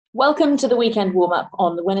Welcome to the weekend warm-up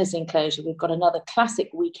on the Winners' Enclosure. We've got another classic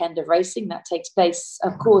weekend of racing that takes place,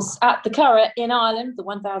 of course, at the Curragh in Ireland, the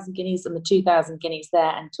 1,000 guineas and the 2,000 guineas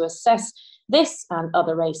there. And to assess this and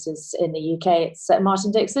other races in the UK, it's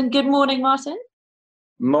Martin Dixon. Good morning, Martin.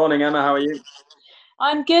 Morning, Emma. How are you?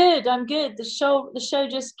 I'm good. The show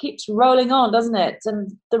just keeps rolling on, doesn't it?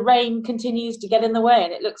 And the rain continues to get in the way,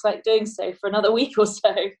 and it looks like doing so for another week or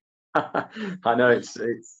so. I know it's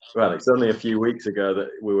only a few weeks ago that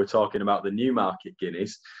we were talking about the Newmarket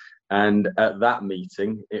Guineas, and at that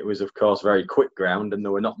meeting it was of course very quick ground and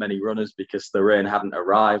there were not many runners because the rain hadn't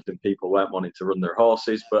arrived and people weren't wanting to run their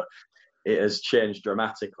horses. But it has changed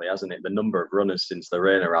dramatically, hasn't it? The number of runners since the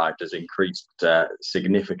rain arrived has increased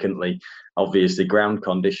significantly. Obviously, ground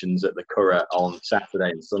conditions at the Curragh on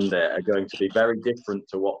Saturday and Sunday are going to be very different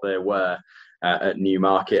to what they were at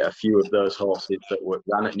Newmarket. A few of those horses that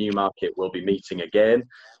ran at Newmarket will be meeting again.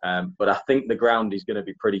 But I think the ground is going to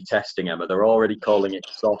be pretty testing, Emma. They're already calling it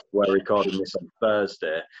soft. We're recording this on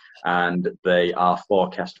Thursday, and they are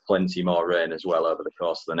forecast plenty more rain as well over the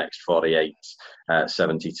course of the next 48,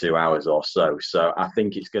 72 hours or so. So I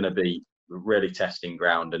think it's going to be really testing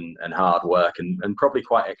ground and hard work and probably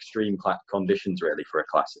quite extreme conditions really for a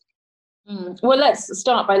classic. Well, let's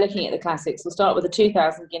start by looking at the classics. We'll start with the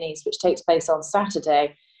 2,000 guineas, which takes place on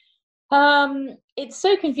Saturday. It's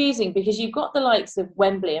so confusing because you've got the likes of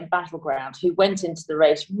Wembley and Battleground who went into the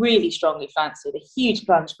race really strongly fancied, a huge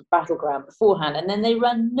plunge for Battleground beforehand, and then they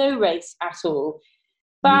run no race at all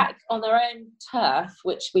back on their own turf,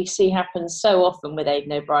 which we see happen so often with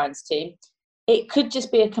Aidan O'Brien's team. It could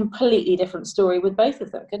just be a completely different story with both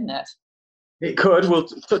of them, couldn't it? It could. We'll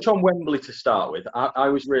touch on Wembley to start with. I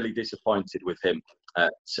was really disappointed with him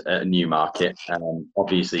at Newmarket.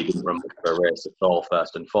 Obviously, he didn't run much for a race at all,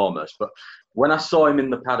 first and foremost. But when I saw him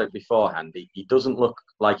in the paddock beforehand, he doesn't look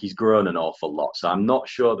like he's grown an awful lot. So I'm not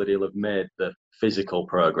sure that he'll have made the physical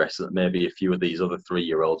progress that maybe a few of these other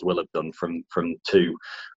 3-year-olds will have done from 2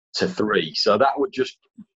 to 3. So that would just,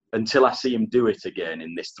 until I see him do it again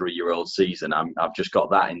in this 3-year-old season, I've just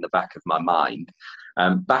got that in the back of my mind.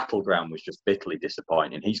 Battleground was just bitterly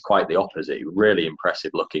disappointing. He's quite the opposite. Really impressive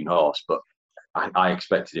looking horse, but I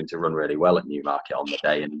expected him to run really well at Newmarket on the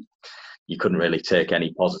day, and you couldn't really take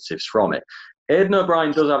any positives from it. Aidan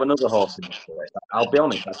O'Brien does have another horse in the race. I'll be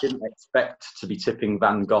honest, I didn't expect to be tipping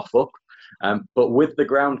Van Gogh up, but with the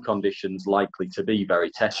ground conditions likely to be very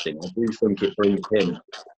testing, I do think it brings him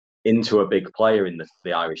into a big player in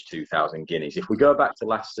the Irish 2,000 guineas. If we go back to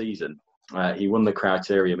last season, he won the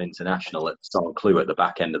Criterium International at St. Cloud at the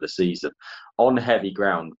back end of the season on heavy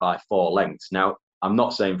ground by 4 lengths. Now, I'm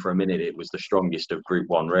not saying for a minute it was the strongest of Group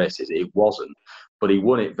 1 races. It wasn't, but he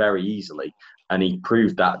won it very easily. And he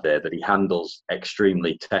proved that day that he handles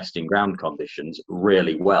extremely testing ground conditions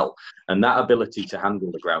really well. And that ability to handle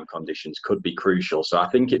the ground conditions could be crucial. So I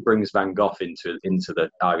think it brings Van Gogh into the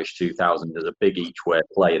Irish 2000 as a big each-way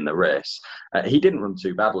play in the race. He didn't run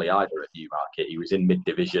too badly either at Newmarket. He was in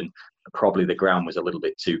mid-division. Probably the ground was a little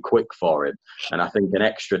bit too quick for him. And I think an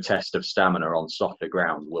extra test of stamina on softer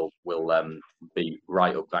ground will be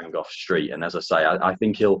right up Van Gogh's street. And as I say, I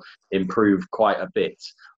think he'll improve quite a bit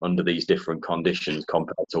under these different conditions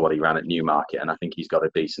compared to what he ran at Newmarket, and I think he's got a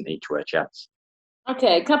decent each-way chance.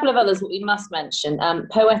 Okay, a couple of others that we must mention.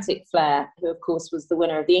 Poetic Flair, who of course was the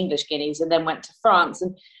winner of the English Guineas and then went to France.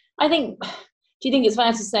 And I think, do you think it's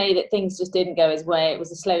fair to say that things just didn't go his way? It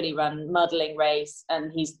was a slowly run, muddling race,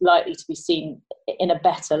 and he's likely to be seen in a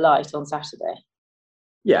better light on Saturday?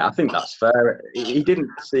 Yeah, I think that's fair. He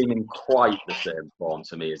didn't seem in quite the same form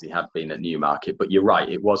to me as he had been at Newmarket, but you're right,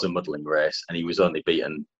 it was a muddling race and he was only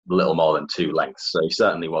beaten a little more than 2 lengths, so he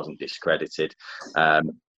certainly wasn't discredited.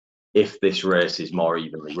 If this race is more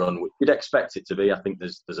evenly run, which you'd expect it to be, I think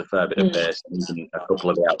there's a fair bit of pace, and even a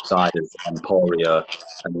couple of the outsiders, Emporio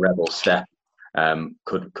and Rebel Step,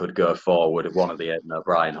 could go forward. One of the Aidan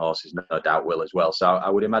O'Brien horses no doubt will as well. So I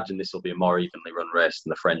would imagine this will be a more evenly run race than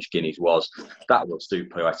the French Guineas was. That will suit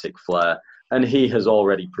Poetic Flair. And he has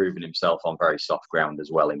already proven himself on very soft ground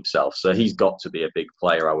as well himself. So he's got to be a big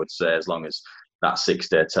player, I would say, as long as that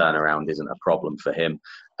 6-day turnaround isn't a problem for him.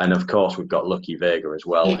 And of course, we've got Lucky Vega as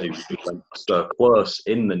well, who went so close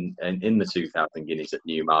in the 2,000 guineas at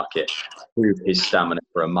Newmarket, proved his stamina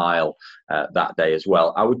for a mile that day as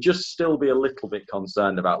well. I would just still be a little bit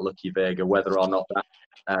concerned about Lucky Vega, whether or not that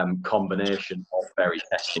combination of very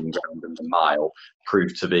testing ground and the mile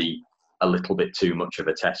proved to be a little bit too much of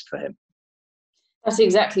a test for him. That's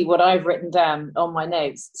exactly what I've written down on my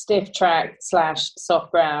notes. Stiff track /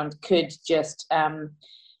 soft ground could just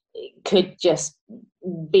could just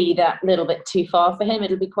be that little bit too far for him.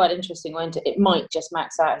 It'll be quite interesting, won't it? It might just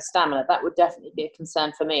max out his stamina. That would definitely be a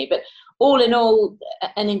concern for me. But all in all,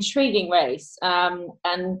 an intriguing race,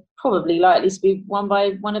 and probably likely to be won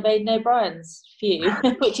by one of Aidan O'Brien's few,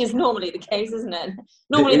 which is normally the case, isn't it?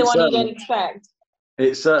 Normally the one you don't expect.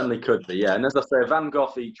 It certainly could be, yeah. And as I say, Van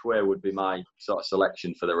Gogh each way would be my sort of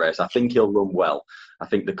selection for the race. I think he'll run well. I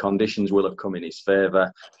think the conditions will have come in his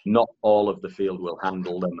favour. Not all of the field will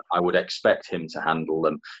handle them. I would expect him to handle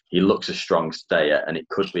them. He looks a strong stayer, and it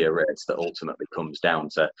could be a race that ultimately comes down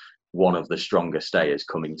to one of the stronger stayers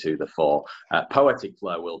coming to the fore. Poetic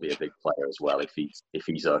Fleur will be a big player as well if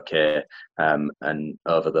he's okay, and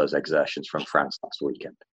over those exertions from France last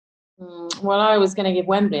weekend. Well, I was going to give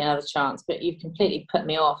Wembley another chance, but you've completely put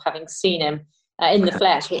me off, having seen him in the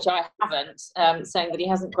flesh, which I haven't, saying that he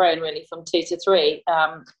hasn't grown really from 2 to 3.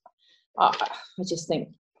 I just think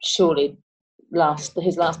surely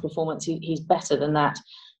his last performance, he's better than that,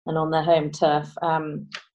 and on their home turf,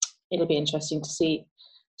 it'll be interesting to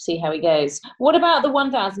see how he goes. What about the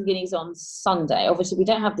 1,000 guineas on Sunday? Obviously, we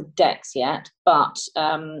don't have the decks yet, but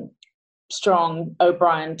strong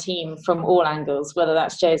O'Brien team from all angles, whether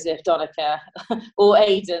that's Joseph, Donica or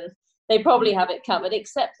Aidan. They probably have it covered,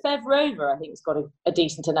 except Fev Rover, I think, has got a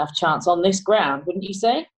decent enough chance on this ground, wouldn't you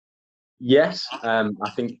say? Yes, I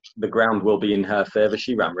think the ground will be in her favour.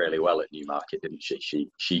 She ran really well at Newmarket, didn't she?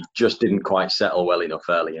 She just didn't quite settle well enough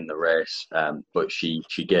early in the race, but she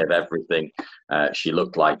gave everything. She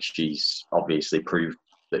looked like she's obviously proved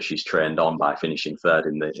that she's trained on by finishing third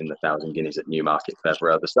in the 1,000 guineas at Newmarket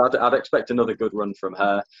February. So I'd expect another good run from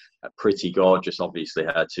her. Pretty gorgeous. Obviously,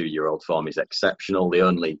 her 2-year-old form is exceptional. The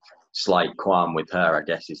only slight qualm with her, I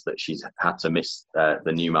guess, is that she's had to miss the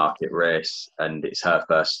Newmarket race, and it's her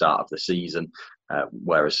first start of the season.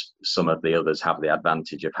 Whereas some of the others have the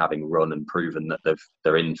advantage of having run and proven that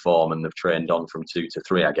they're in form and they've trained on from 2 to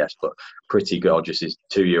 3, I guess. But Pretty Gorgeous's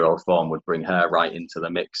 2-year-old form would bring her right into the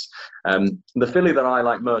mix. The filly that I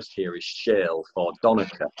like most here is Shale for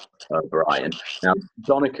Donica O'Brien. Now,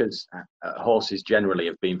 Donica's horses generally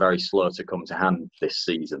have been very slow to come to hand this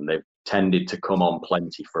season. They've tended to come on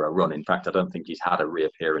plenty for a run. In fact, I don't think he's had a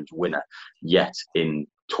reappearance winner yet in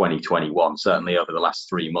 2021. Certainly over the last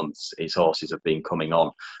 3 months, his horses have been coming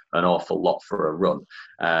on an awful lot for a run.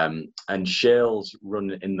 And Shale's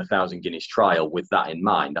run in the 1,000 guineas trial with that in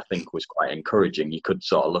mind, I think, was quite encouraging. You could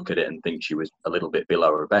sort of look at it and think she was a little bit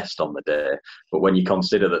below her best on the day. But when you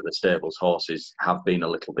consider that the stable's horses have been a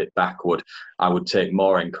little bit backward, I would take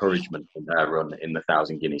more encouragement from her run in the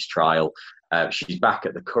 1,000 guineas trial. She's back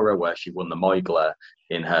at the Curragh where she won the Moigler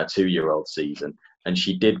in her 2-year-old season. And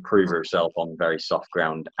she did prove herself on very soft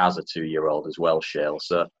ground as a 2-year-old as well, Shale.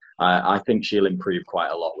 So I think she'll improve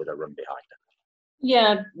quite a lot with a run behind her.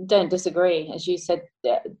 Yeah, don't disagree. As you said,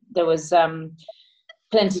 there was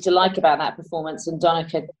plenty to like about that performance. And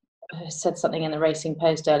Donica said something in the Racing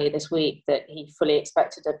Post earlier this week that he fully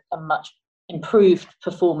expected a much improved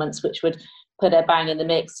performance, which would put her bang in the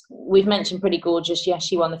mix. We've mentioned Pretty Gorgeous. Yes,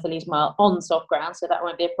 she won the Fillies Mile on soft ground, so that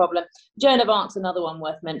won't be a problem. Joan of Arc's another one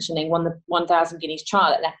worth mentioning, won the 1,000 guineas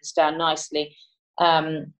trial at Leopardstown nicely.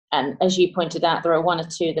 And as you pointed out, there are 1 or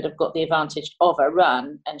 2 that have got the advantage of a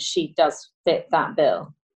run, and she does fit that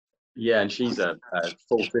bill. Yeah, and she's a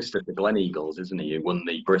full sister to Glen Eagles, isn't he? Who won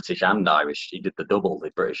the British and Irish. She did the double,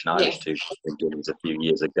 the British and Irish 2,000 guineas a few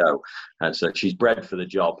years ago. And so she's bred for the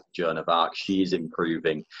job, Joan of Arc. She is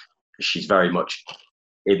improving. She's very much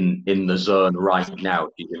in the zone right now.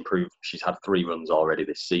 She's improved. She's had 3 runs already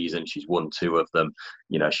this season. She's won 2 of them.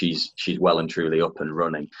 You know, she's well and truly up and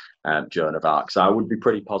running, Joan of Arc. So I would be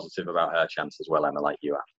pretty positive about her chance as well, Emma, like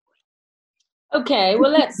you are. Okay,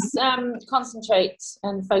 well, let's concentrate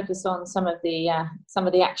and focus on some of the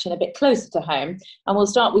action a bit closer to home, and we'll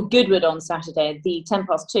start with Goodwood on Saturday, the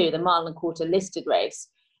 2:10, the mile and a quarter listed race,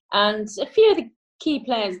 and a few of the key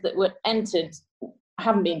players that were entered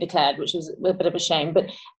haven't been declared, which is a bit of a shame. But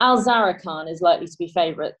Al Zarakan is likely to be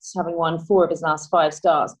favourites, having won 4 of his last 5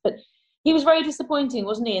 starts. But he was very disappointing,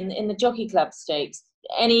 wasn't he, in the Jockey Club Stakes?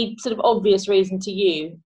 Any sort of obvious reason to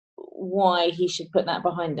you why he should put that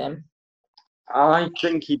behind him? I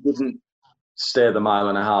think he didn't stay the 1.5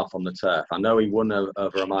 miles on the turf. I know he won over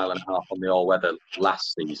 1.5 miles on the all-weather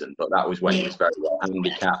last season, but that was when he was very well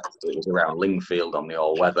handicapped. It was around Lingfield on the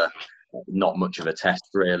all-weather. Not much of a test,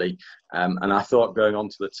 really. And I thought going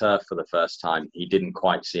onto the turf for the first time, he didn't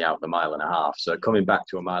quite see out the 1.5 miles. So coming back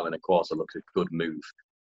to 1.25 miles looks a good move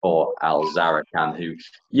for Al Zarakan, who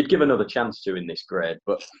you'd give another chance to in this grade.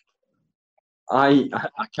 But I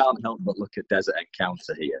can't help but look at Desert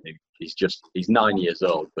Encounter here. He's 9 years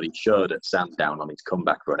old, but he showed at Sandown on his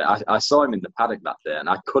comeback run. I saw him in the paddock that day, and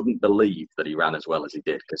I couldn't believe that he ran as well as he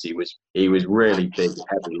did, because he was really big,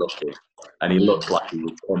 heavy looking, and he looked like he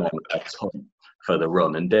would come on a ton for the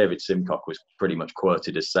run. And David Simcock was pretty much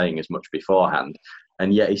quoted as saying as much beforehand,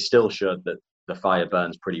 and yet he still showed that the fire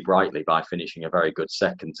burns pretty brightly by finishing a very good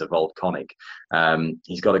second to Vold Konig.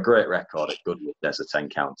 He's got a great record at Goodwood Desert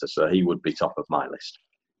Encounter, so he would be top of my list.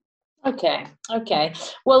 Okay.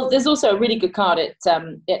 Well, there's also a really good card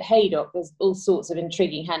at Haydock. There's all sorts of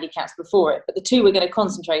intriguing handicaps before it, but the two we're going to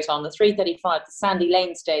concentrate on, the 335, the Sandy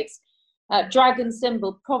Lane Stakes. Dragon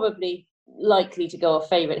Symbol, probably likely to go a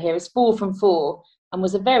favourite here, is 4 from 4 and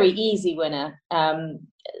was a very easy winner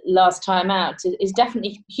last time out. Is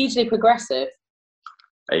definitely hugely progressive.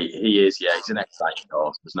 He is, yeah. He's an exciting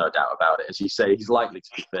horse. There's no doubt about it. As you say, he's likely to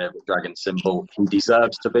be favourite. Dragon Symbol, he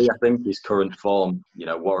deserves to be. I think his current form,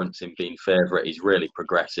 warrants him being favourite. He's really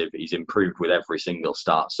progressive. He's improved with every single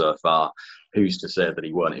start so far. Who's to say that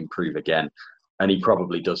he won't improve again? And he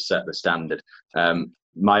probably does set the standard.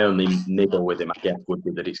 My only niggle with him, I guess, would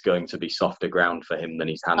be that it's going to be softer ground for him than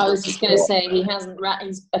he's handled. I was just going to say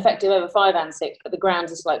he's effective over 5 and 6, but the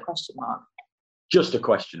ground's a slight question mark. Just a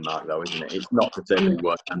question mark, though, isn't it? It's not to say that he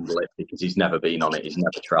won't handle it, because he's never been on it, he's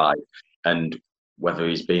never tried. And whether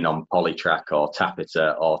he's been on polytrack or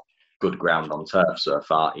tappeta or good ground on turf so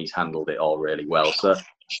far, he's handled it all really well. So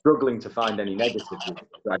struggling to find any negatives with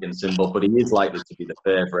Dragon Symbol, but he is likely to be the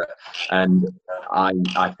favourite. And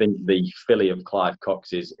I think the filly of Clive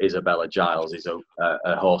Cox's Isabella Giles is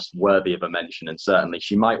a horse worthy of a mention, and certainly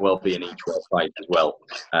she might well be an each-way fight as well.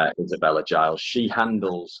 Isabella Giles, she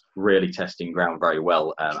handles really testing ground very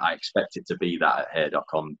well. I expect it to be that at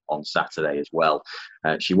Haydock on Saturday as well.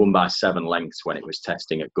 She won by 7 lengths when it was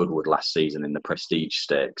testing at Goodwood last season in the Prestige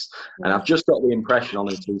Stakes, and I've just got the impression on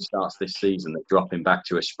her 2 starts this season that dropping back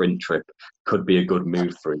to a sprint trip could be a good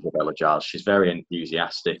move for Isabella Giles. She's very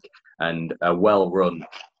enthusiastic, and a well-run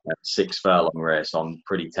 6 furlong race on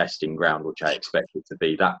pretty testing ground, which I expect it to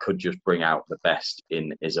be, that could just bring out the best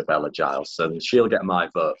in Isabella Giles. So she'll get my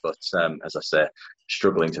vote, but as I say,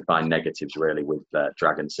 struggling to find negatives really with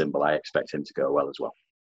Dragon Symbol. I expect him to go well as well.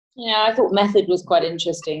 Yeah, I thought Method was quite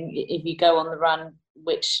interesting. If you go on the run,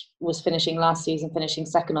 which was finishing last season, finishing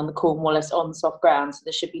second on the Cornwallis on soft ground, so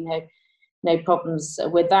there should be no problems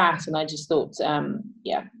with that. And I just thought,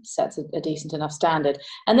 sets a decent enough standard.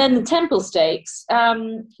 And then the Temple Stakes,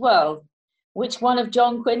 well, which one of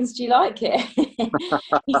John Quinn's do you like here?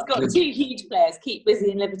 He's got 2 huge players, Keep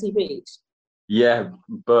Busy and Liberty Beach. Yeah,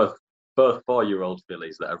 both 4-year-old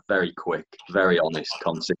fillies that are very quick, very honest,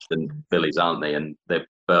 consistent fillies, aren't they? And they've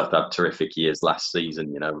both had terrific years last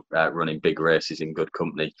season, running big races in good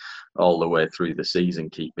company all the way through the season,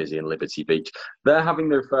 Keep Busy and Liberty Beach. They're having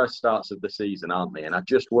their first starts of the season, aren't they? And I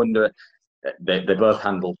just wonder, they both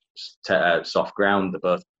handle soft ground. They're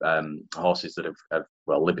both horses that have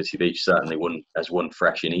Liberty Beach certainly has won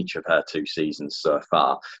fresh in each of her 2 seasons so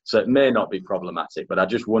far. So it may not be problematic, but I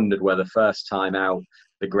just wondered whether first time out,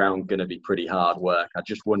 the ground going to be pretty hard work. I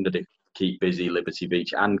just wondered if Keep Busy, Liberty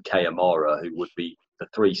Beach and Kea Mora, who would be the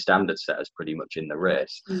 3 standard setters pretty much in the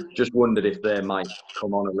race, just wondered if they might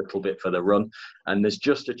come on a little bit for the run. And there's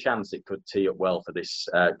just a chance it could tee up well for this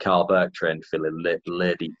Carl Burke trained filly,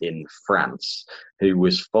 Lady in France, who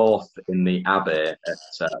was 4th in the Abbey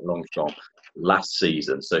at Longchamp last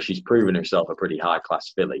season. So she's proven herself a pretty high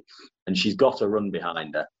class filly, and she's got a run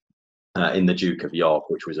behind her in the Duke of York,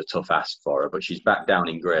 which was a tough ask for her, but she's back down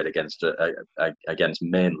in grade against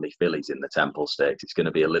mainly fillies in the Temple Stakes. It's going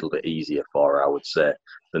to be a little bit easier for her, I would say,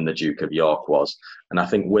 than the Duke of York was. And I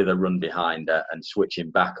think with a run behind her and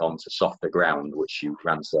switching back onto softer ground, which she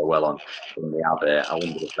ran so well on in the Abbey, I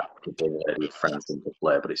wonder if that could bring Lady of France into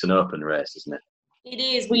play. But it's an open race, isn't it? It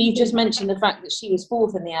is. Well, you just mentioned the fact that she was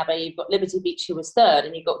 4th in the Abbey. You've got Liberty Beach, who was 3rd,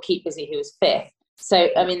 and you've got Keep Busy, who was 5th. So,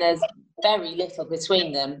 I mean, there's very little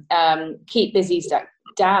between them. Keep Busy's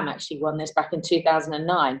Dam actually won this back in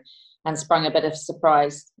 2009 and sprung a bit of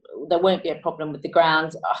surprise. There won't be a problem with the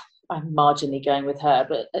ground. I'm marginally going with her,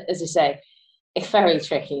 but as I say, it's very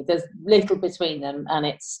tricky. There's little between them, and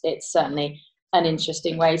it's certainly an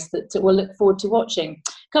interesting race that we'll look forward to watching.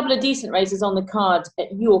 A couple of decent races on the card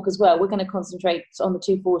at York as well. We're going to concentrate on the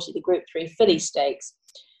 240, the Group 3 Filly Stakes.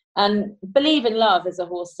 And Believe in Love is a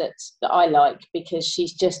horse that I like because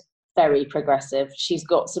she's just very progressive. She's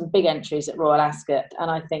got some big entries at Royal Ascot,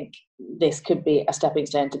 and I think this could be a stepping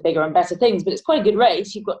stone to bigger and better things. But it's quite a good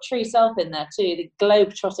race. You've got True Self in there too, the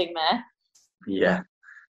globe-trotting mare.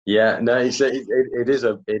 Yeah. No, it is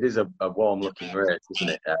a warm-looking race, isn't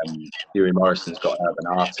it? Huey Morrison's got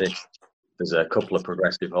Urban Artist. there's a couple of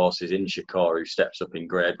progressive horses in Shakor who steps up in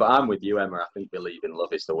grade. But I'm with you, Emma. I think Believe in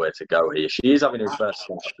Love is the way to go here. She is having her first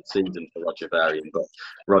start of the season for Roger Varian, but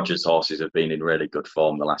Roger's horses have been in really good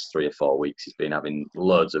form the last 3 or 4 weeks. He's been having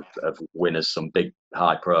loads of winners, some big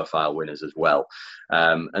high-profile winners as well.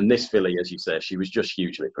 And this filly, as you say, she was just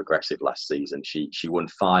hugely progressive last season. She won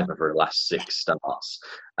 5 of her last 6 starts.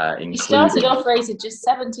 She started off rated just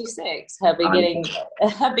 76. Her beginning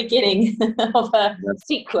of her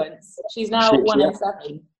sequence. She's now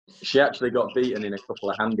 107. She actually got beaten in a couple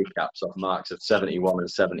of handicaps off marks of 71 and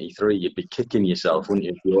 73. You'd be kicking yourself, wouldn't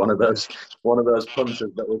you, if you're one of those punters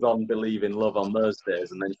that was on Believe in Love on those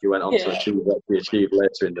days, and then she went on to achieve what she achieved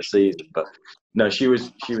later in the season. But no, she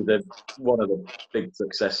was one of the big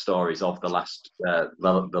success stories of the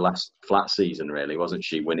last flat season, really, wasn't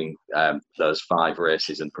she? Winning those 5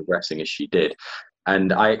 races and progressing as she did.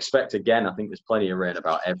 And I expect, again, I think there's plenty of rain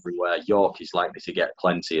about everywhere. York is likely to get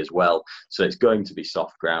plenty as well. So it's going to be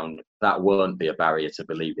soft ground. That won't be a barrier to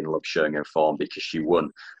Believe in Love showing her form, because she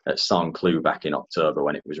won at Saint-Cloud back in October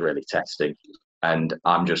when it was really testing. And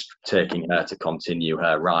I'm just taking her to continue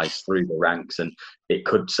her rise through the ranks, and it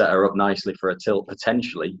could set her up nicely for a tilt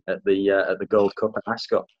potentially at the Gold Cup at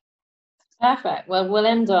Ascot. Perfect. Well, we'll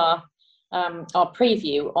end our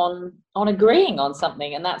preview on agreeing on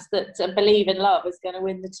something, and that's that Believe in Love is going to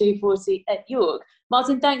win the 240 at York.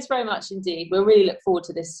 Martin, thanks very much indeed. We'll really look forward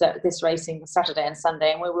to this racing Saturday and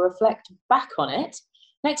Sunday, and we will reflect back on it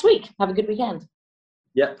next week. Have a good weekend.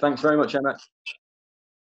 Yeah, thanks very much, Emma.